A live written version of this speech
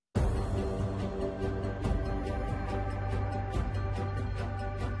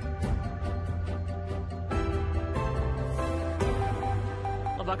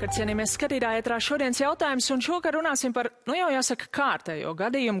Labvakar, cienījamies skatītāji, ētrā šodienas jautājums, un šokar runāsim par, jau jāsaka, kārtējo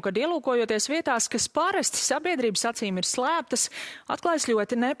gadījumu, kad ielūkojoties vietās, kas parasti sabiedrības acīm ir slēptas, atklājas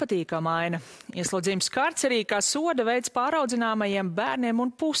ļoti nepatīkama aina. Ieslodzījums karcerī kā soda veids pāraudzināmajiem bērniem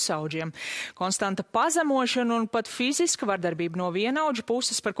un pusauģiem. Konstanta pazemošana un pat fiziska vardarbība no vienaudžu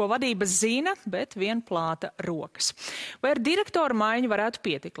puses, par ko vadība zina, bet vien plāta rokas. Vai ar direktoru maiņu varētu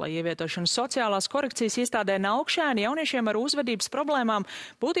pietikt, lai ievietošana sociālās korekcijas iestādē Naukšēni jauniešiem ar uzvedības problēmām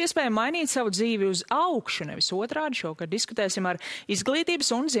būtu iespēja mainīt savu dzīvi uz augšu, nevis otrādi? Šokar diskutēsim ar izglītības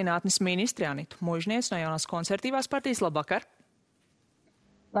un zinātnes ministri Anitu Mužnieci no Jaunās konservatīvās partijas. Labvakar!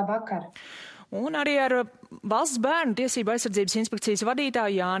 Labvakar! Un arī ar Valsts bērnu tiesību aizsardzības inspekcijas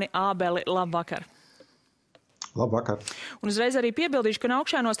vadītāju Jāni Ābeli. Labvakar! Labvakar. Un uzreiz arī piebildīšu, ka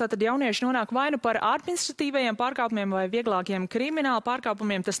Naukšēnos tātad jaunieši nonāk vai nu par administratīvajiem pārkāpumiem vai vieglākiem krimināla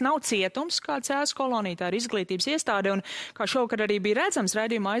pārkāpumiem. Tas nav cietums, kā Cēsu kolonija, tā ir izglītības iestāde. Un kā šovakar arī bija redzams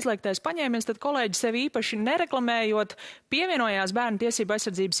raidījumā aizliegtais paņēmiens, tad kolēģi sevi īpaši nereklamējot pievienojās bērnu tiesību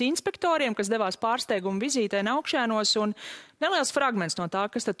aizsardzības inspektoriem, kas devās pārsteigumu vizītē Naukšēnos, un neliels fragments no tā,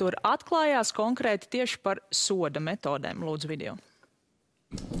 kas tad tur atklājās konkrēti tieši par soda metodēm. Lūdzu video.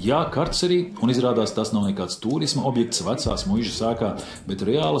 Jā, karcerī, un izrādās tas nav nekāds turisma objekts vecās muižas ēkā, bet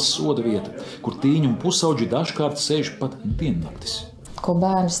reāla soda vieta, kur tīņi un pusauģi dažkārt sēž pat diennaktis. Ko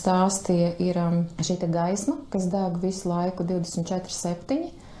bērni stāstīja, ir šī gaisma, kas deg visu laiku 24/7.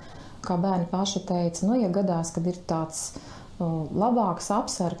 Kā bērni paši teica, ja gadās, kad ir tāds labāks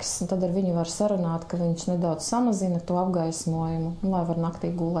apsargs, tad ar viņu var sarunāt, ka viņš nedaudz samazina to apgaismojumu, lai var naktī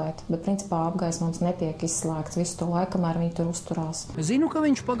gulēt. Bet principā apgaismojums netiek izslēgts visu to laiku, kamēr viņi tur uzturās. Zinu, ka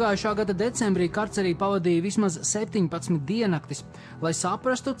viņš pagājušā gada decembrī karcerī pavadīja vismaz 17 diennaktis, lai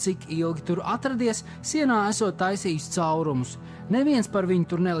saprastu, cik ilgi tur atradies, sienā esot taisījis caurumus. Neviens par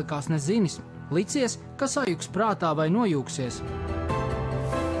viņu tur nelikās nezinis. Licies, ka sajūgs prātā vai nojūksies.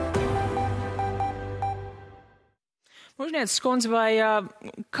 Mužnieces kundze, vai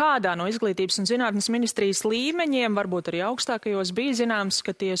kādā no izglītības un zinātnes ministrijas līmeņiem, varbūt arī augstākajos, bija zināms,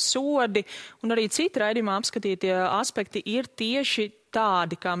 ka tie sodi un arī citi raidījumā apskatītie aspekti ir tieši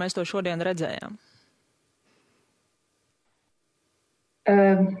tādi, kā mēs to šodien redzējām?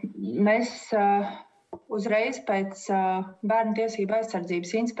 Mēs uzreiz pēc Bērnu tiesību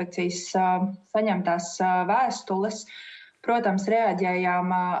aizsardzības inspekcijas saņemtās vēstules, protams, reaģējām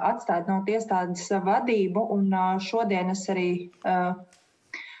atstādinot iestādes vadību, un šodien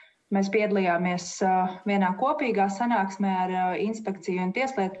mēs piedalījāmies vienā kopīgā sanāksmē ar inspekciju un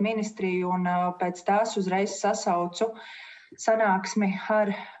tieslietu ministriju, un pēc tās uzreiz sasaucu sanāksmi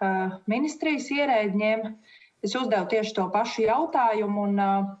ar ministrijas ierēdņiem. Es uzdevu tieši to pašu jautājumu, un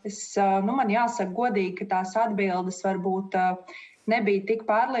man jāsaka godīgi, ka tās atbildes varbūt nebija tik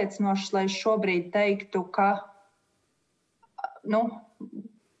pārliecinošas, lai es šobrīd teiktu, ka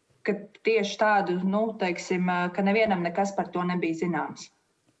tieši tādu, ka nevienam nekas par to nebija zināms.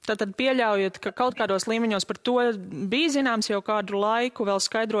 Tātad pieļaujat, ka kaut kādos līmeņos par to bija zināms jau kādu laiku, vēl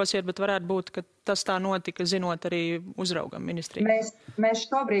skaidrosiet, bet varētu būt, ka tas tā notika, zinot arī uzraugam ministriju. Mēs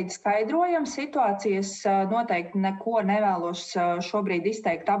šobrīd skaidrojam situāciju. Es noteikti neko nevēlos šobrīd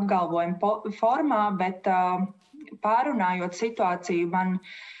izteikt apgalvojumu formā, bet pārunājot situāciju, man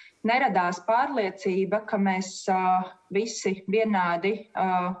neradās pārliecība, ka mēs visi vienādi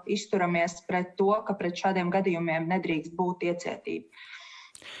izturamies pret to, ka pret šādiem gadījumiem nedrīkst būt iecietība.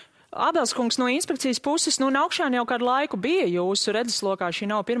 Ābels kungs, no inspekcijas puses, Naukšēni jau kādu laiku bija jūsu redzeslokā. Šī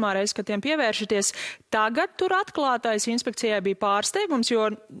nav pirmā reize, kad tiem pievēršaties. Tagad tur atklātais inspekcijai bija pārsteigums, jo,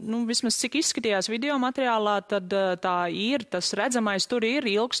 vismaz cik izskatījās video materiālā, tad tā ir, tas redzamais tur ir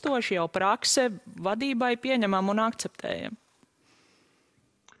ilgstoši jau prakse vadībai pieņemam un akceptējam.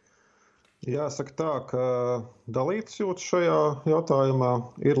 Jāsaka tā, ka dalīts jūtas šajā jautājumā.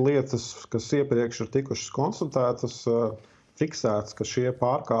 Ir lietas, kas iepriekš ir tikušas konstatētas, fiksēts, ka šie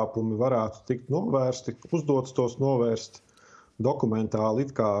pārkāpumi varētu tikt novērsti, uzdots tos novērst dokumentāli,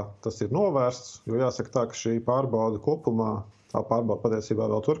 it kā tas ir novērsts, jo jāsaka tā, ka šī pārbauda kopumā, tā pārbauda patiesībā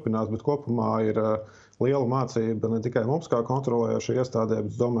vēl turpinās, bet kopumā ir liela mācība ne tikai mums kā kontrolējošai iestādē,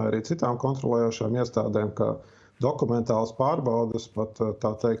 bet domāju arī citām kontrolējošām iestādēm, ka dokumentālas pārbaudes, pat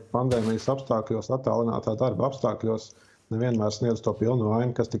tā teikt, pandēmijas apstākļos, attālinātā darba apstākļos nevienmēr sniedz to pilnu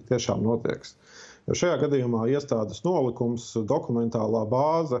ainu, kas tik tiešām notiek. Jo šajā gadījumā iestādes nolikums, dokumentālā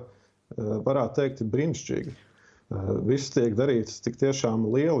bāze, varētu teikt, ir brīnišķīga. Viss tiek darīts tik tiešām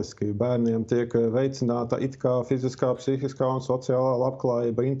lieliski. Bērniem tiek veicināta it kā fiziskā, psihiskā un sociālā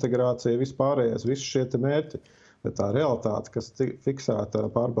labklājība, integrācija, vispārējais, visi šie mērķi. Bet tā realitāte, kas fiksēta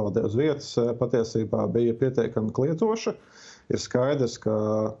pārbaudē uz vietas, patiesībā bija pietiekami kliedzoša. Ir skaidrs, ka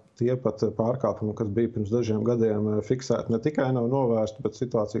tie pat pārkāpumi, kas bija pirms dažiem gadiem fiksēti, ne tikai nav novērsti, bet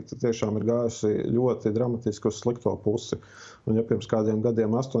situācija tiešām ir gājusi ļoti dramatiski uz slikto pusi. Un ja pirms kādiem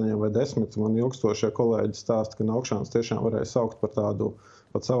gadiem, 8 vai 10, man ilgstošie kolēģi stāsta, ka Naukšanas tiešām varēja saukt par tādu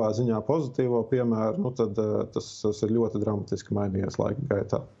pat savā ziņā pozitīvo piemēru, tad tas ir ļoti dramatiski mainījies laika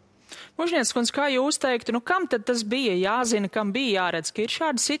gaitā. Mužnieces kundze, kā jūs teiktu, kam tad tas bija jāzina, kam bija jāredz, ka ir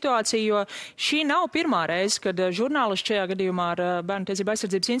šāda situācija, jo šī nav pirmā reize, kad žurnālisti šajā gadījumā ar Bērnu tiesību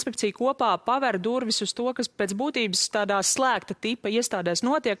aizsardzības inspekciju kopā paver durvis uz to, kas pēc būtības tādā slēgta tipa iestādēs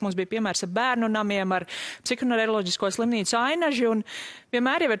notiek. Mums bija piemērs ar bērnu namiem, ar psihoneiroloģisko slimnīcu Ainaži, un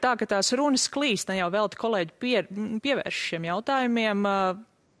vienmēr jau ir tā, ka tās runas klīst, ne jau velti kolēģi pievērš šiem jautājumiem,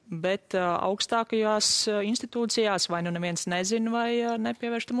 bet augstākajās institūcijās vai nu neviens nezina vai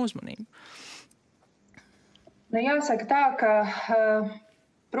nepievērš tam uzmanību. Jāsaka tā, ka,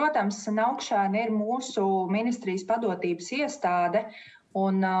 protams, Naukšēna ir mūsu ministrijas padotības iestāde,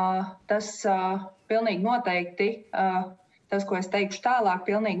 un tas pilnīgi noteikti, tas, ko es teikšu tālāk,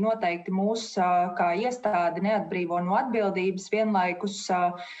 pilnīgi noteikti mūs kā iestādi neatbrīvo no atbildības. Vienlaikus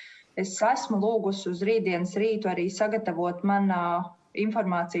es esmu lūgusi uz rītdienas rītu arī sagatavot man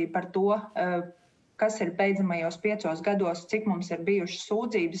informāciju par to, kas ir beidzamajos 5 gados, cik mums ir bijušas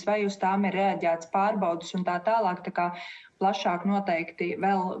sūdzības, vai uz tām ir reaģēts pārbaudas un tā tālāk. Tā kā plašāk noteikti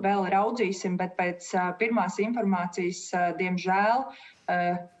vēl raudzīsim, bet pēc pirmās informācijas, diemžēl,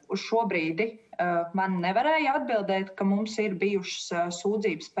 uz šo brīdi man nevarēja atbildēt, ka mums ir bijušas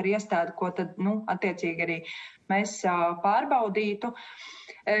sūdzības par iestādi, ko tad, attiecīgi arī mēs pārbaudītu.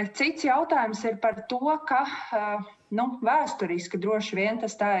 Cits jautājums ir par to, ka vēsturiski droši vien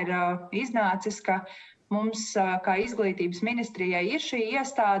tas tā ir iznācis, ka mums kā izglītības ministrijai ir šī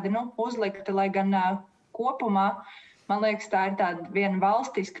iestāde uzlikta, lai gan kopumā, man liekas, tā ir tāda viena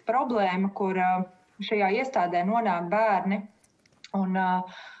valstiska problēma, kur šajā iestādē nonāk bērni.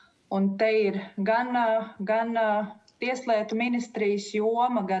 Un te ir gan Tieslietu ministrijas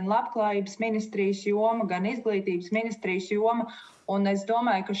joma, gan Labklājības ministrijas joma, gan Izglītības ministrijas joma. Un es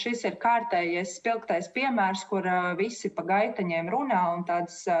domāju, ka šis ir kārtējais spilgtais piemērs, kur visi pa gaitaņiem runā un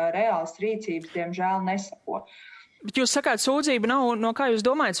tādas reālas rīcības, diemžēl, nesako. Bet jūs sakāt, sūdzība nav, no kā jūs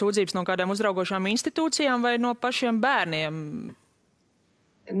domājat, sūdzības no kādām uzraugošām institūcijām vai no pašiem bērniem?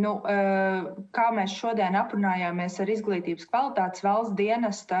 Kā mēs šodien aprunājāmies ar Izglītības kvalitātes valsts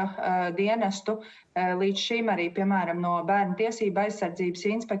dienestu, līdz šim arī, piemēram, no Bērnu tiesību aizsardzības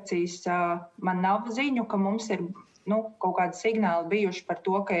inspekcijas man nav ziņu, ka mums ir kaut kādi signāli bijuši par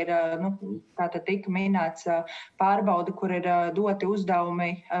to, ka ir, kā tad tika minēts, pārbauda, kur ir doti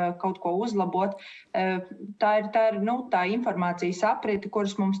uzdevumi kaut ko uzlabot. Tā ir tā informācijas aprite,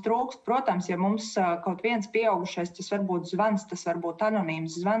 kuras mums trūkst. Protams, ja mums kaut viens pieaugušais, tas var būt zvans, tas var būt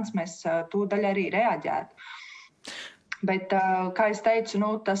anonīms zvans, mēs tūdaļ arī reaģētu. Bet, kā es teicu,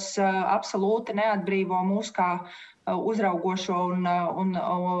 tas absolūti neatbrīvo mūs kā uzraugošo un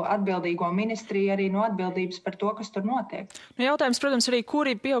atbildīgo ministriju arī no atbildības par to, kas tur notiek. Jautājums, protams, arī,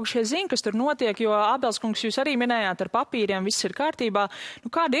 kuri pieaugušie zina, kas tur notiek, jo Ābelskungs jūs arī minējāt ar papīriem, viss ir kārtībā.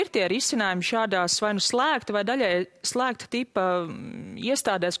 Kādi ir tie risinājumi šādās vai slēgta vai daļai slēgta tipa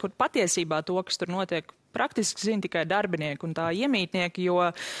iestādēs, kur patiesībā to, kas tur notiek, praktiski zina tikai darbinieki un tā iemītnieki, jo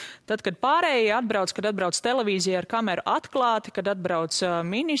tad, kad pārējie atbrauc, kad atbrauc televīzija ar kameru atklāti, kad atbrauc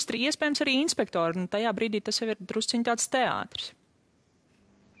ministri, iespējams arī inspektori, un tajā brīdī tas jau ir drusciņ tāds teātris.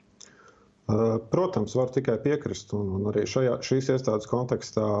 Protams, var tikai piekrist, un arī šīs iestādes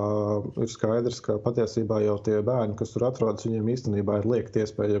kontekstā ir skaidrs, ka patiesībā jau tie bērni, kas tur atrodas, viņiem īstenībā ir liekta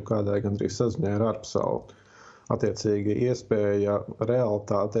iespēja kādai gandrīz saziņai ar ārpasauli. Attiecīgi iespēja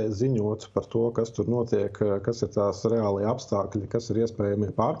realitātē ziņot par to, kas tur notiek, kas ir tās reālie apstākļi, kas ir iespējamie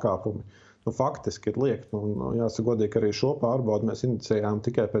pārkāpumi, faktiski ir liekt. Un jāsaka godīgi, arī šo pārbaudu mēs inicijējām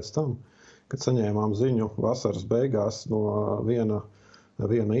tikai pēc tam, kad saņēmām ziņu vasaras beigās no viena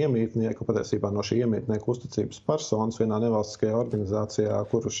iemītnieka, patiesībā no šī iemītnieka uzticības personas vienā nevalstiskajā organizācijā,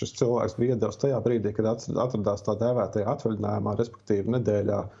 kuru šis cilvēks bija iedevis tajā brīdī, kad atradās tā dēvētajā atvaļinājumā, respektīvi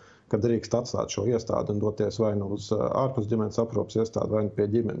nedēļā, kad drīkst atstāt šo iestādi un doties vai nu uz ārpus ģimenes aprūpes iestādi, vai nu pie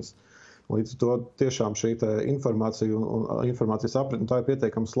ģimenes. Līdz to tiešām šī informācija un informācijas aprite, tā ir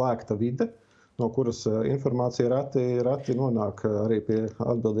pietiekami slēgta vide, no kuras informācija reti nonāk arī pie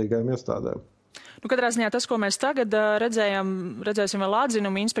atbildīgajām iestādēm. Katrā ziņā tas, ko mēs tagad redzēsim vēl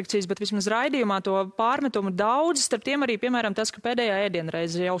atzinumu inspekcijas, bet vismaz raidījumā to pārmetumu daudz. Starp tiem arī, piemēram, tas, ka pēdējā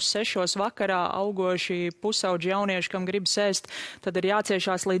ēdienreize jau 6 vakarā augoši pusauģi jaunieši, kam grib sēst, tad ir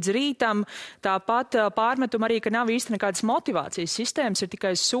jāciešās līdz rītam. Tāpat pārmetumu arī, ka nav īsti nekādas motivācijas sistēmas, ir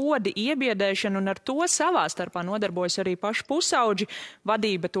tikai sodi, iebiedēšana, un ar to savā starpā nodarbojas arī paši pusauģi.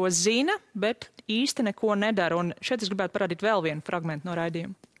 Vadība to zina, bet īsti neko nedara. Un šeit es gribētu parādīt vēl vienu fragmentu no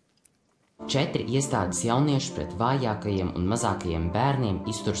raidījuma. 4 iestādes jaunieši pret vājākajiem un mazākajiem bērniem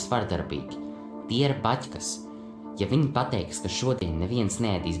izturas vardarbīgi. Tie ir baķkas. Ja viņi pateiks, ka šodien neviens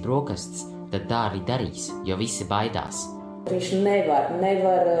neēdīs brokastis, tad tā arī darīs, jo visi baidās. Viņš nevar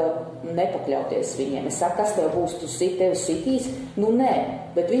nepakļauties viņiem. Es saku, kas tev būs, tu tevi sitīs? Nu nē,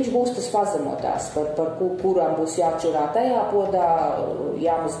 bet viņš būs tas pazemotās, par kurām būs jāčurā tajā podā,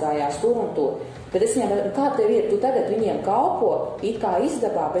 jāmazgājās tur un tur. Bet es viņam, kā tev ir, tu tagad viņiem kalpo, it kā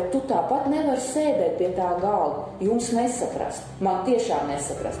izdabā, bet tu tāpat nevari sēdēt pie tā galda. Jums nesaprast, man tiešām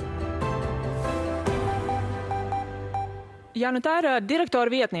nesaprast. Jā, tā ir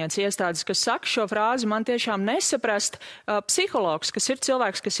direktora vietniece iestādes, kas saka šo frāzi, man tiešām nesaprast. Psihologs, kas ir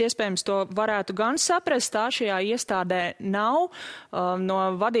cilvēks, kas iespējams to varētu gan saprast, tā šajā iestādē nav. No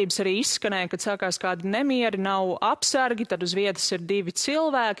vadības arī izskanēja, kad sākās kādi nemieri, nav apsargi, tad uz vietas ir 2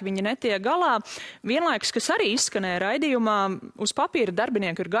 cilvēki, viņi netiek galā. Vienlaikus, kas arī izskanēja raidījumā, uz papīra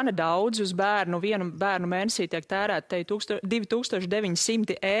darbinieku ir gana daudz, uz vienu bērnu mēnesī tiek tērēt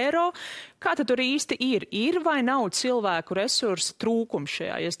 2900 eiro. Kā tad tur īsti ir? Ir vai nav cilvēku resursu trūkums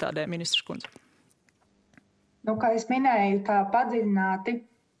šajā iestādē, ministrs kundze? Kā es minēju, tā padziļināti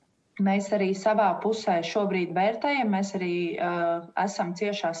mēs arī savā pusē šobrīd vērtējam. Mēs arī esam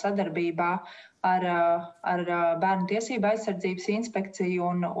ciešā sadarbībā ar Bērnu tiesību aizsardzības inspekciju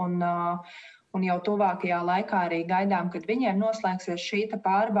un jau tuvākajā laikā arī gaidām, kad viņiem noslēgsies šī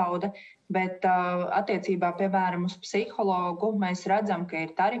pārbaude. Bet attiecībā, piemēram, uz psihologu mēs redzam, ka ir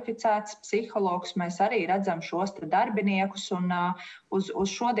tarificēts psihologs, mēs arī redzam šos darbiniekus, un uz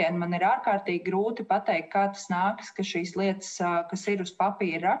šodien man ir ārkārtīgi grūti pateikt, kā tas nākas, ka šīs lietas, kas ir uz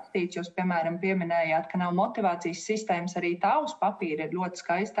papīra rakstīts, jūs, piemēram, pieminējāt, ka nav motivācijas sistēmas, arī tā uz papīra ir ļoti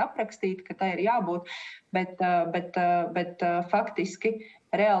skaisti aprakstīta, ka tā ir jābūt, bet faktiski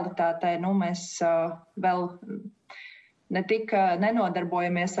realitātē mēs vēl ne tik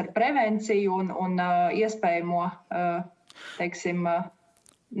nenodarbojamies ar prevenciju un iespējamo,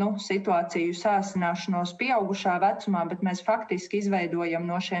 situāciju sāsināšanos pieaugušā vecumā, bet mēs faktiski izveidojam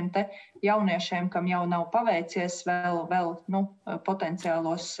no šiem jauniešiem, kam jau nav paveicies, vēl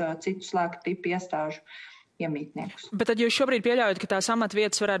potenciālos citu slēgtu tipu iestāžu iemītniekus. Bet tad jūs šobrīd pieļaujat, ka tās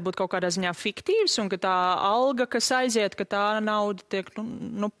amatvietas varētu būt kaut kādā ziņā fiktīvas un ka tā alga, kas aiziet, ka tā nauda tiek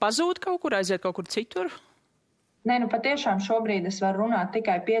pazūd kaut kur, aiziet kaut kur citur? Nē, patiešām šobrīd es varu runāt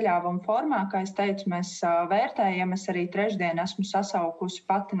tikai pieļāvumu formā. Kā es teicu, mēs vērtējam. Es arī trešdien esmu sasaukusi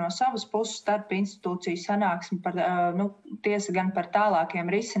pati no savas puses starp institūciju sanāksmi tiesa gan par tālākiem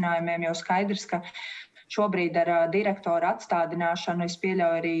risinājumiem, jo skaidrs, ka šobrīd ar direktoru atstādināšanu es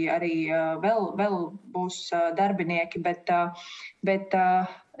pieļauju arī vēl būs darbinieki, bet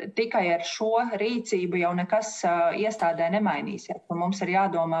tikai ar šo rīcību jau nekas iestādē nemainīsies. Mums ir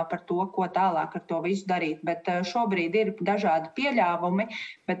jādomā par to, ko tālāk ar to visu darīt. Bet šobrīd ir dažādi pieļāvumi,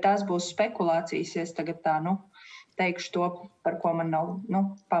 bet tās būs spekulācijas, ja es tagad tā teikšu to, par ko man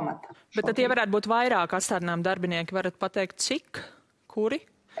nav pamata. Bet tad tie varētu būt vairāk atstādinām darbinieki. Varat pateikt, cik? Kuri?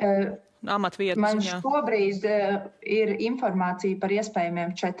 Amatvietas man ziņā. Šobrīd ir informācija par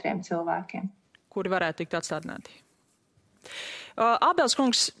iespējamiem 4 cilvēkiem. Kuri varētu tikt atstādināti? Ābels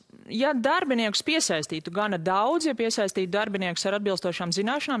kungs, ja darbiniekus piesaistītu gana daudz, ja piesaistītu darbiniekus ar atbilstošām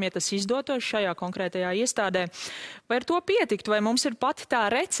zināšanām, ja tas izdotos šajā konkrētajā iestādē, vai ar to pietiktu, vai mums ir pati tā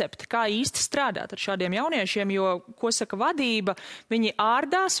recepte, kā īsti strādāt ar šādiem jauniešiem, jo, ko saka vadība, viņi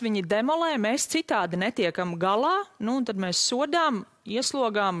ārdās, viņi demolē, mēs citādi netiekam galā, un tad mēs sodām,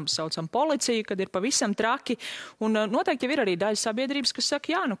 ieslogām, saucam policiju, kad ir pavisam traki, un noteikti jau ir arī daļa sabiedrības, kas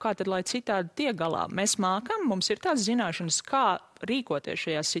saka, jā, kā tad, lai citādi tiek galā? Mēs mākam, mums ir tās zināšanas, kā rīkoties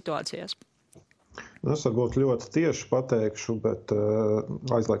šajās situācijās. Es varbūt ļoti tieši pateikšu, bet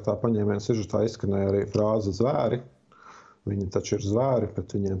aizliegtā paņēmiena sižetā izskanēja arī frāze zvēri. Viņi taču ir zvēri,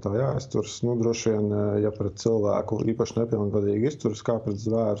 bet viņiem tā jāizturas. Droši vien, ja pret cilvēku īpaši nepilngadīgi izturas kā pret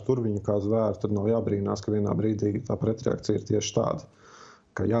zvēru, tur viņu kā zvēru, tad nav jābrīnās, ka vienā brīdī tā pretreakcija ir tieši tāda,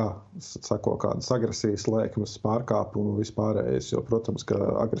 ka sako kādas agresijas lēkmes, pārkāpumu un vispārējais, jo, protams, ka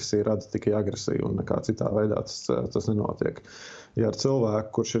agresija rada tikai agresiju un nekā citā veidā tas nenotiek. Ja ar cilvēku,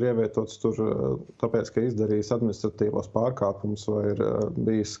 kurš ir ievietots tur tāpēc, ka izdarījis administratīvos pārkāpumus vai ir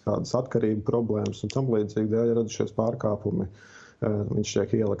bijis kādas atkarību problēmas un tam līdzīgi dēļ radušies pārkāpumi, viņš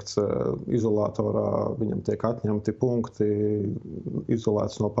tiek ielikts izolatorā, viņam tiek atņemti punkti,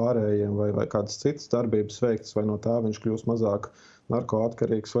 izolēts no pārējiem vai kādas citas darbības veiktas, vai no tā viņš kļūst mazāk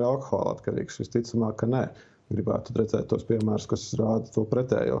narkoatkarīgs vai alkohola atkarīgs. Visticamāk, ka nē. Gribētu redzēt tos piemērus, kas rāda to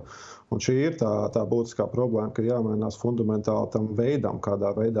pretējo. Un šī ir tā būtiskā problēma, ka jāmainās fundamentāli tam veidam,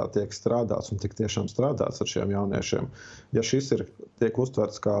 kādā veidā tiek strādāts un tik tiešām strādāts ar šiem jauniešiem. Ja šis tiek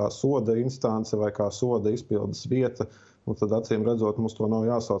uztverts kā soda instance vai kā soda izpildes vieta, tad acīm redzot, mums to nav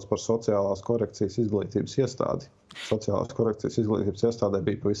jāsauc par sociālās korekcijas izglītības iestādi. Sociālās korekcijas izglītības iestādē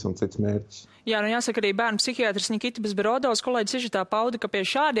bija pavisam cits mērķis. Jā, jāsaka arī bērnu psihiatrs Nikita Bezborodovs kolēģis Ižitā pauda, ka pie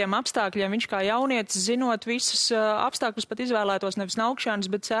šādiem apstākļiem viņš kā jaunietis, zinot visus apstākļus, pat izvēlētos nevis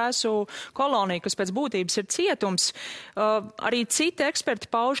Naukšanas, bet Cēsu koloniju, kas pēc būtības ir cietums. Arī citi eksperti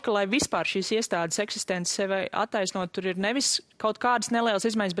pauž, ka, lai vispār šīs iestādes eksistences sevi attaisnot, tur ir nevis kaut kādas nelielas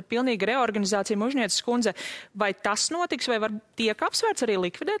izmaiņas, bet pilnīga reorganizācija. Mužnieces kundze, vai tas notiks, vai var tiek apsvērts arī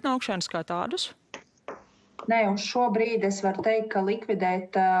likvidēt Naukšanas kā tādus? Nē, uz šo brīdi es varu teikt, ka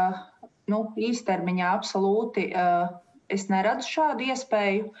likvidēt īstermiņā absolūti es neredzu šādu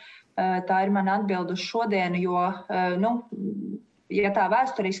iespēju. Tā ir mana atbilde uz šodienu, jo, ja tā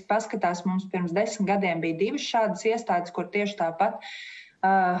vēsturiski paskatās, mums pirms 10 gadiem bija 2 šādas iestādes, kur tieši tāpat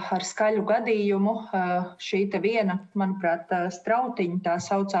ar skaļu gadījumu šī te viena, manuprāt, Strautiņa tā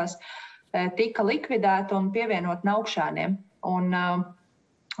saucās, tika likvidēta un pievienot Naukšāniem.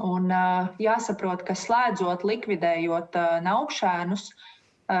 Un jāsaprot, ka slēdzot, likvidējot Naukšēnus,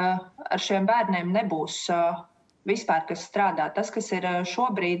 ar šiem bērniem nebūs vispār, kas strādā. Tas, kas ir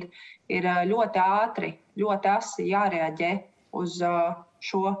šobrīd, ir ļoti ātri, ļoti asi jārēģē uz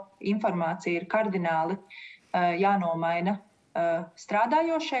šo informāciju, ir kardināli jānomaina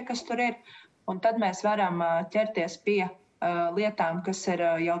strādājošie, kas tur ir, un tad mēs varam ķerties pie lietām, kas ir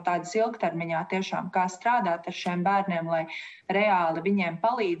jau tādas ilgtermiņā tiešām, kā strādāt ar šiem bērniem, lai reāli viņiem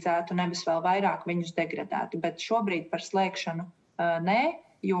palīdzētu, nevis vēl vairāk viņus degradētu. Bet šobrīd par slēgšanu nē,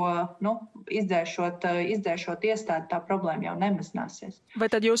 jo izdzēšot iestādi, tā problēma jau nemazināsies. Vai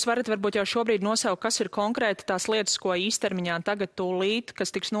tad jūs varat varbūt jau šobrīd nosaukt, kas ir konkrēti tās lietas, ko īstermiņā tagad tūlīt, kas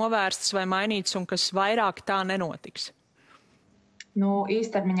tiks novērstas vai mainītas un kas vairāk tā nenotiks?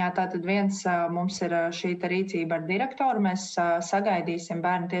 Īstermiņā tātad mums ir šī rīcība ar direktoru. Mēs sagaidīsim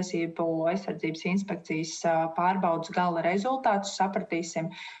Bērnu tiesību aizsardzības inspekcijas pārbaudas gala rezultātus, sapratīsim,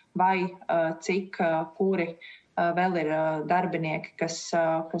 vai cik kuri vēl ir darbinieki,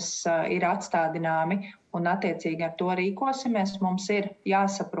 kas ir atstādināmi, un attiecīgi ar to rīkosimies. Mums ir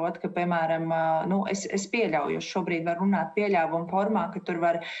jāsaprot, ka, piemēram, es pieļauju, šobrīd var runāt pieļāvumu formā, ka tur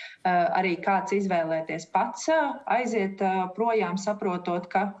var arī kāds izvēlēties pats aiziet projām,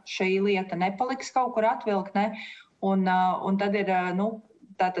 saprotot, ka šī lieta nepaliks kaut kur atvilktnē, un tad ir,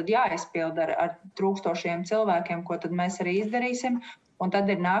 tātad jāizpild ar trūkstošiem cilvēkiem, ko tad mēs arī izdarīsim. Un tad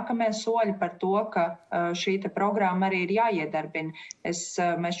ir nākamie soļi par to, ka šī programma arī ir jāiedarbina.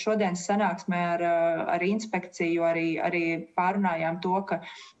 Mēs šodien sanāksmē ar inspekciju arī pārunājām to, ka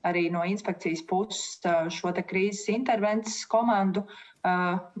arī no inspekcijas puses šo krīzes intervences komandu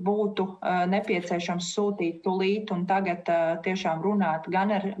būtu nepieciešams sūtīt tūlīt un tagad tiešām runāt gan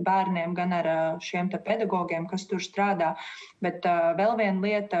ar bērniem, gan ar šiem pedagogiem, kas tur strādā. Bet vēl viena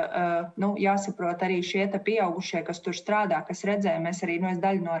lieta, jāsaprot arī šie pieaugušie, kas tur strādā, kas redzēja, mēs arī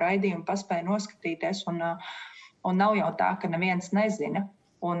daļu no raidījuma paspēja noskatīties, un nav jau tā, ka neviens nezina,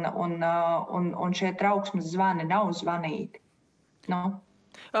 un šie trauksmes zvani nav zvanīti.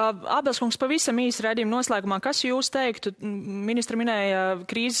 Ābelskungs, pavisam īsi raidījuma noslēgumā, kas jūs teiktu, ministra minēja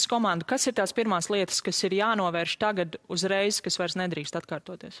krīzes komandu, kas ir tās pirmās lietas, kas ir jānovērš tagad uzreiz, kas vairs nedrīkst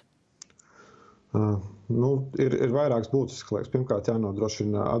atkārtoties? Ir vairākas būtiskas lietas. Pirmkārt,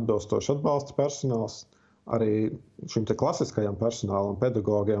 jānodrošina atbilstoši atbalsta personāls. Arī šim klasiskajam personālam,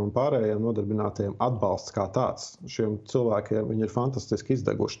 pedagogiem un pārējiem nodarbinātajiem atbalsts kā tāds. Šiem cilvēkiem viņi ir fantastiski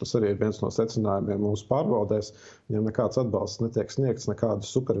izdeguši. Tas arī ir viens no secinājumiem mūsu pārbaudēs. Viņiem nekāds atbalsts netiek sniegts,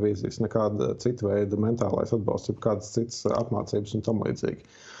 nekādas supervīzijas, nekāda cita veida mentālais atbalsts, kādas citas apmācības un tam līdzīgi.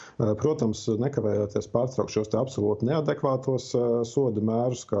 Protams, nekavējoties pārtraukt šos absolūti neadekvātos sodu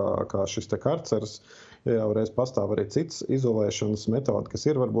mērus, kā šis karceres. Ja jau reiz pastāv arī cits izolēšanas metodi, kas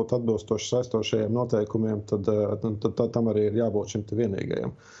ir varbūt atbilstoši saistošajiem noteikumiem, tad tam arī ir jābūt šim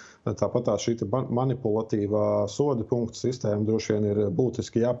vienīgajam. Tāpat šī manipulatīvā soda punktu sistēma droši vien ir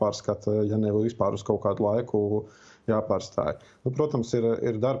būtiski jāpārskata, ja ne vispār uz kaut kādu laiku jāpārstāj. Protams,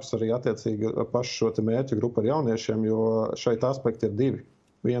 ir darbs arī attiecīgi pašu šo mērķu grupu ar jauniešiem, jo šeit aspekti ir 2.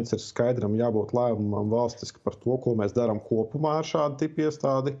 Viens ir skaidram jābūt lēmumam valstiski par to, ko mēs darām kopumā ar šādu tipu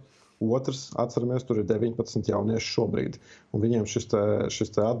iestādi. Otrs, atceramies, tur ir 19 jaunieši šobrīd. Un viņiem šis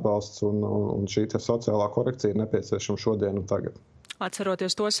te atbalsts un šī te sociālā korekcija ir nepieciešama šodien un tagad.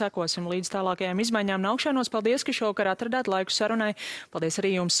 Atceroties to, sekosim līdz tālākajām izmaiņām un augšanos. Paldies, ka šovakar atradāt laiku sarunai. Paldies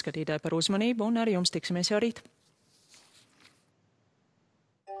arī jums, skatītāji, par uzmanību, un ar jums tiksimies jau rīt.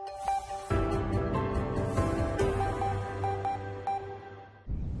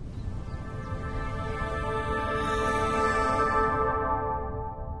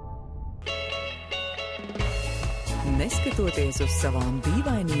 Neskatoties uz savām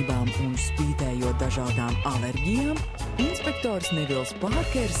dīvainībām un spītējot dažādām alerģijām, inspektors Nevils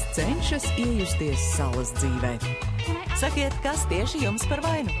Pārkers cenšas iejusties salas dzīvē. Sakiet, kas tieši jums par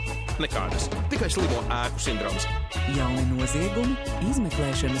vainu? Nekādas, tikai slimo ēku sindroms. Jauni noziegumi,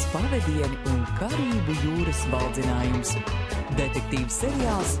 izmeklēšanas pavedieni un Karību jūras valdzinājums. Detektīvs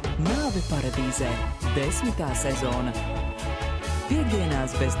seriāls Nāve paradīzē, 10. sezona.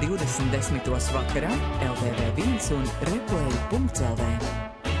 Piektdienās bez 20:10 vakarā LTV1 un Replay.lv.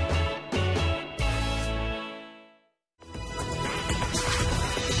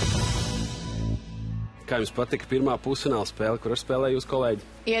 Kā jums patika pirmā pusfināla spēle, kur spēlēja jūs kolēģi?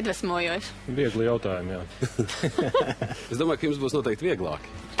 Iedvesmojos. Viegli jautājumi, jā. Es domāju, ka jums būs noteikti vieglāki.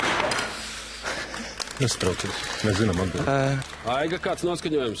 Nestrauciet, mēs zinām atbildi. Aiga, kāds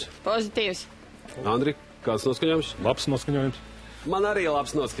noskaņojums? Pozitīvs. Andri, kāds noskaņojums? Labs noskaņojums. Man arī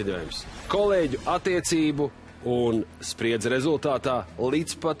labs noskaņojums. Kolēģu attiecību un spriedzi rezultātā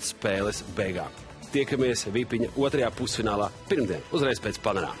līdz pat spēles beigām. Tiekamies Vipiņa 2. pusfinālā pirmdien, uzreiz pēc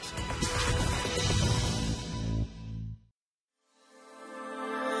panorāmas.